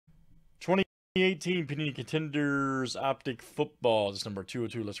2018 Panini Contenders Optic Football. This is number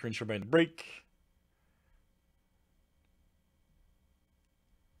 202. Let's screenshot by the break.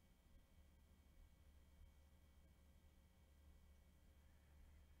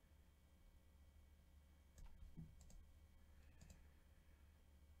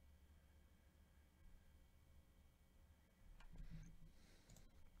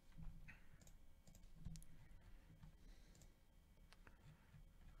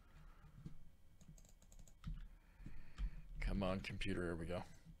 Come on, computer. Here we go.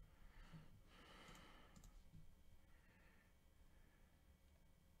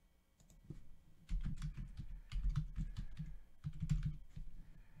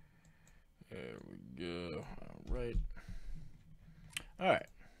 There we go. All right. All right.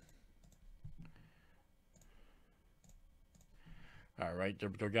 All right. There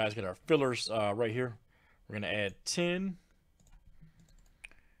we go, guys. Get our fillers right here. We're going to add 10,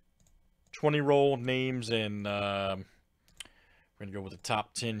 20 roll names, and we're going to go with the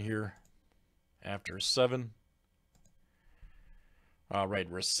top 10 here after 7. All right.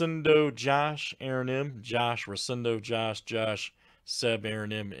 Rescindo, Josh, Aaron M. Josh, Rescindo, Josh, Seb,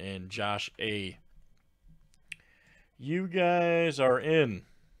 Aaron M, and Josh A. You guys are in.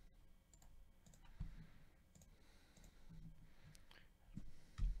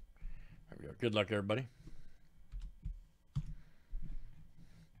 There we go. Good luck, everybody.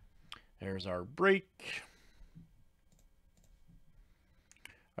 There's our break.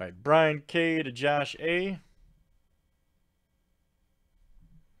 All right, Brian K to Josh A.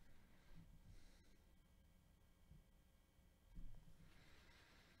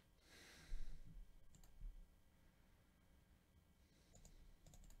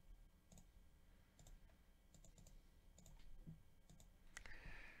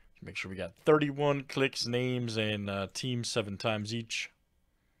 Make sure we got 31 clicks, names, and teams 7 times each.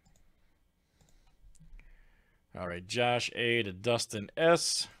 All right, Josh A to Dustin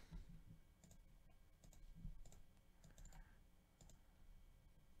S.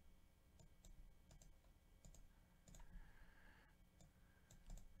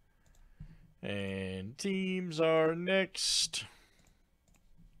 And teams are next.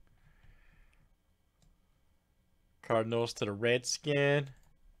 Cardinals to the Redskin.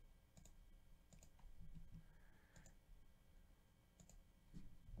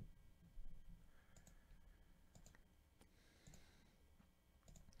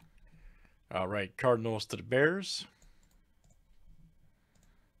 All right, Cardinals to the Bears.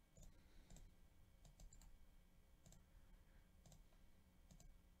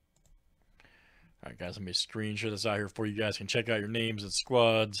 All right, guys, let me screenshot this out here for you guys. Can check out your names and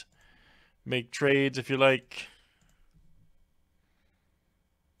squads. Make trades if you like.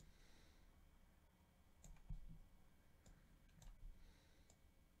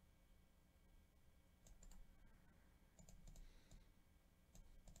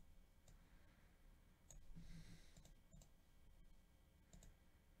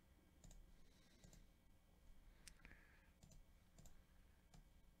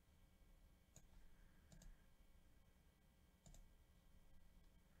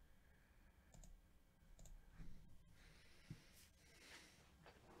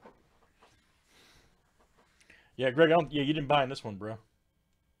 Yeah, Greg, you didn't buy in this one, bro.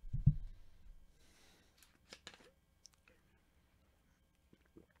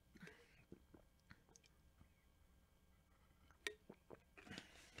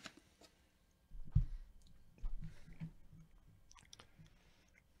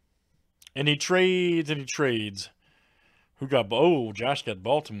 Any trades? Who got? Oh, Josh got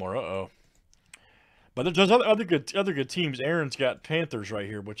Baltimore. Uh-oh. But there's other good teams. Aaron's got Panthers right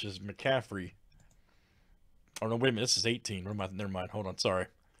here, which is McCaffrey. Oh no, wait a minute. This is 18. Never mind. Hold on. Sorry.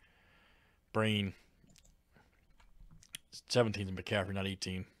 Brain. 17 is McCaffrey, not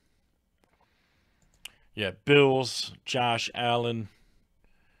 18. Yeah, Bills, Josh Allen,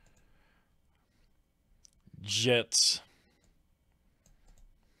 Jets.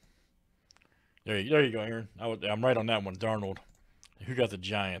 There you go, Aaron. I'm right on that one. Darnold. Who got the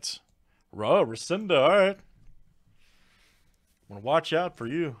Giants? Rescindo. All right. I'm gonna watch out for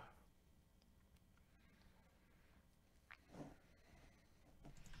you.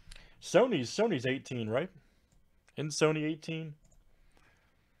 Sony's 18, right? Isn't Sony 18?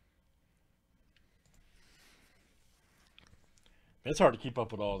 It's hard to keep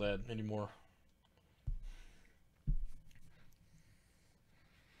up with all that anymore.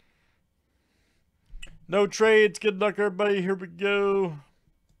 No trades. Good luck, everybody. Here we go.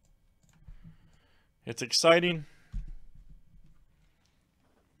 It's exciting.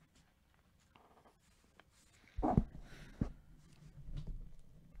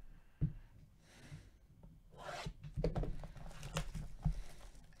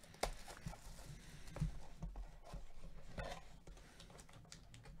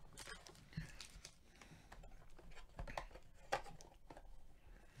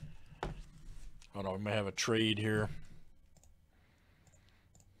 Hold on, we may have a trade here.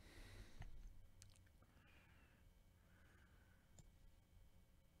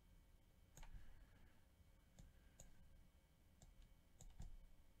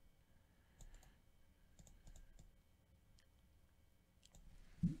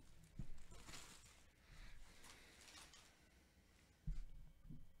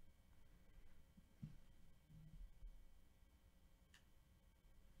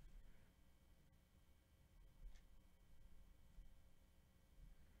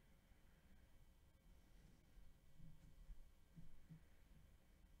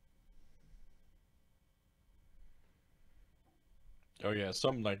 Oh yeah,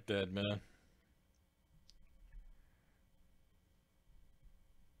 something like that, man.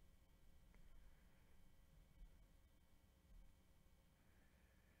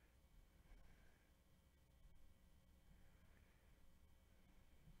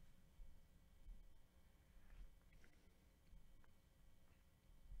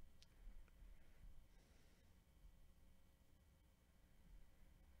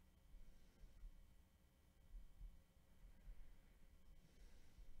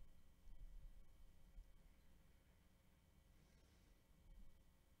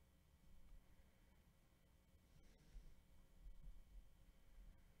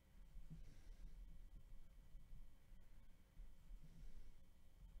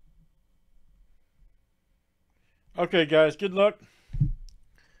 Okay, guys, good luck.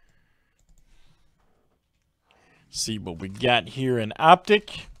 See what we got here in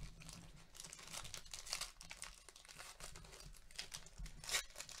Optic.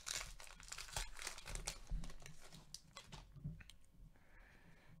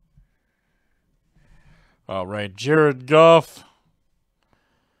 All right, Jared Goff.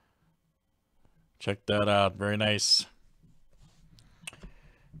 Check that out. Very nice.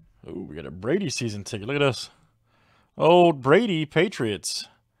 Ooh, we got a Brady season ticket. Look at this. Old Brady Patriots.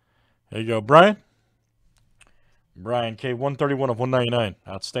 There you go, Brian. Brian K. 131 of 199.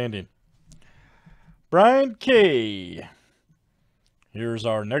 Outstanding. Brian K. Here's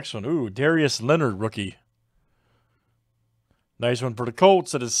our next one. Ooh, Darius Leonard rookie. Nice one for the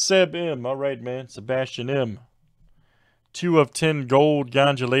Colts. That is Seb M. All right, man. Sebastian M. 2 of 10 gold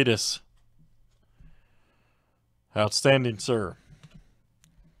Gondolatus. Outstanding, sir.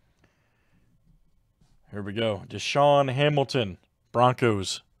 Here we go. Deshaun Hamilton,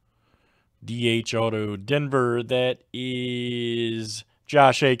 Broncos. DH Auto, Denver. That is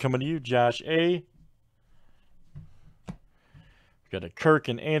Josh A. coming to you. Josh A. Got a Kirk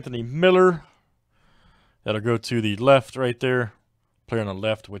and Anthony Miller. That'll go to the left right there. Player on the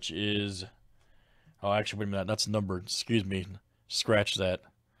left, which is... Oh, actually, wait a minute. That's numbered. Excuse me. Scratch that.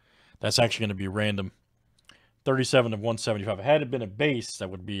 That's actually going to be random. 37 of 175. If it had been a base, that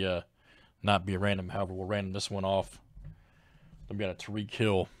would be not be a random. However, we'll random this one off. Then we got a Tariq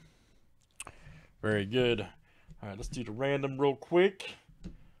Hill. Very good. All right, let's do the random real quick.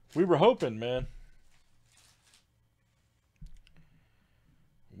 We were hoping, man.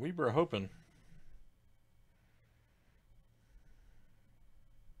 We were hoping.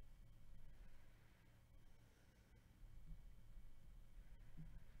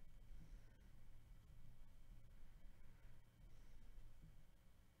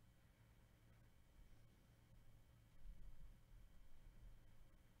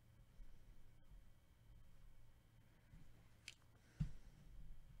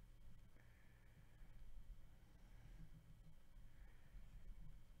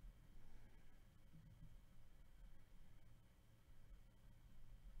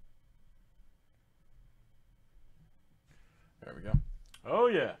 There we go. Oh,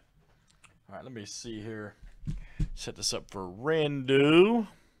 yeah. All right, let me see here. Set this up for Rando.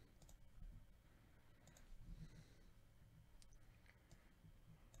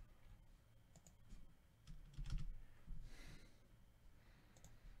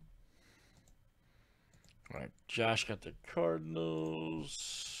 All right, Josh got the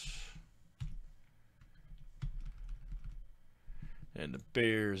Cardinals. And the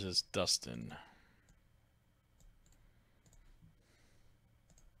Bears is Dustin.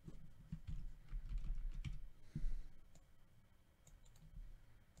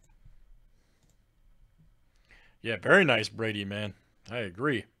 Yeah, very nice, Brady, man. I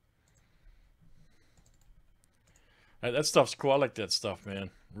agree. That stuff's cool. I like that stuff,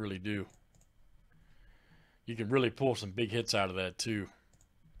 man. Really do. You can really pull some big hits out of that, too.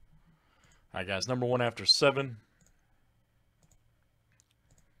 All right, guys. Number 1 after 7.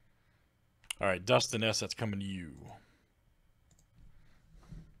 All right, Dustin S., that's coming to you.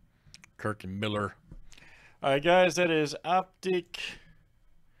 Kirk and Miller. All right, guys, that is Optic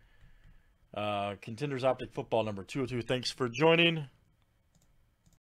Contenders Optic Football number 202. Thanks for joining.